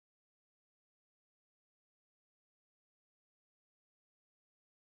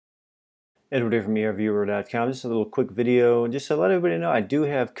Edward here from ERViewer.com. Just a little quick video just to let everybody know I do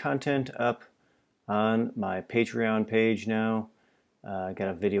have content up on my Patreon page now. I got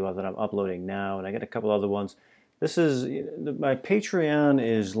a video that I'm uploading now, and I got a couple other ones. This is my Patreon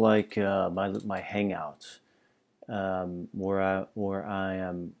is like my Hangouts, where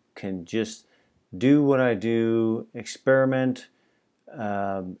I can just do what I do, experiment,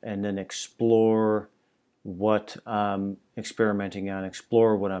 and then explore what I'm experimenting on,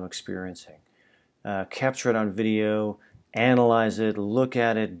 explore what I'm experiencing. Capture it on video, analyze it, look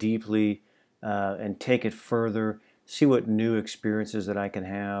at it deeply, and take it further, see what new experiences that I can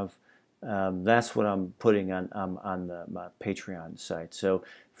have. That's what I'm putting on my Patreon site. So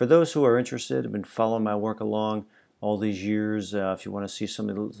for those who are interested, have been following my work along all these years, if you want to see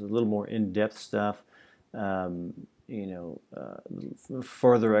some a little more in-depth stuff, um,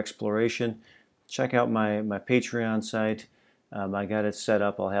 further exploration, check out my Patreon site. I got it set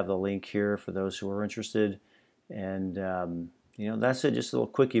up. I'll have the link here for those who are interested. And that's it. Just a little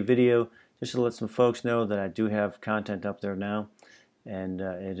quickie video, just to let some folks know that I do have content up there now, and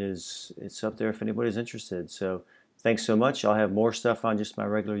it's up there if anybody's interested. So thanks so much. I'll have more stuff on just my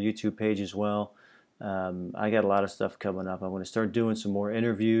regular YouTube page as well. I got a lot of stuff coming up. I'm going to start doing some more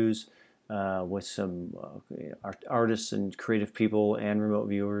interviews with some artists and creative people and remote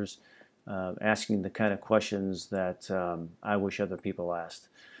viewers, asking the kind of questions that I wish other people asked.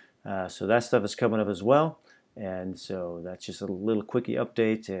 So that stuff is coming up as well. And so that's just a little quickie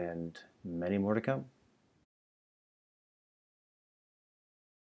update, and many more to come.